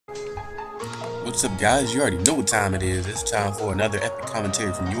What's up, guys? You already know what time it is. It's time for another epic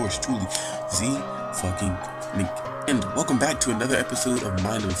commentary from yours truly, Z fucking Nick. And welcome back to another episode of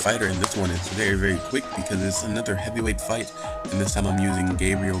Mind of a Fighter. And this one is very, very quick because it's another heavyweight fight. And this time I'm using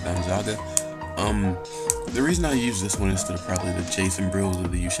Gabriel Gonzaga. The reason I use this one instead of probably the Jason Brills or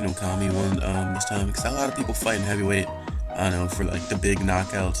the Yushinokami one this time, because a lot of people fight in heavyweight. I don't know, for like the big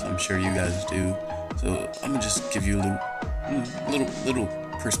knockouts. I'm sure you guys do. So I'm gonna just give you a little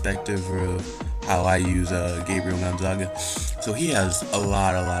perspective of how I use Gabriel Gonzaga. So he has a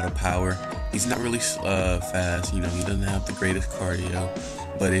lot of power. He's not really fast, you know, he doesn't have the greatest cardio,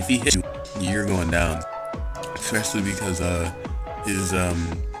 but if he hits you, you're going down. Especially because his I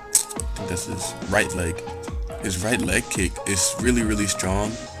think that's his right leg. His right leg kick is really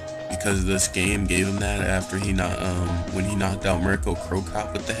strong because this game gave him that after he when he knocked out Mirko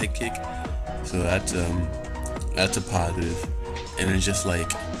Krokop with the head kick. So that's a positive. And it's just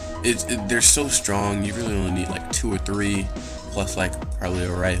like they're so strong. You really only need like 2 or 3 plus like probably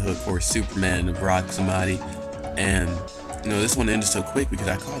a right hook or Superman to rock somebody. And you know, this one ended so quick because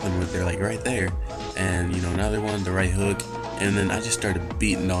I caught them with, they're like right there, and you know, another one, the right hook, and then I just started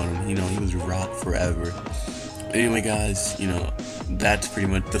beating on him. You know, he was rocked forever. Anyway, guys, you know, that's pretty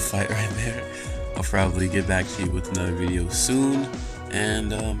much the fight right there. I'll probably get back to you with another video soon.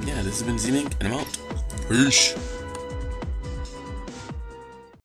 And yeah, this has been Z-Mink, and I'm out. Peace.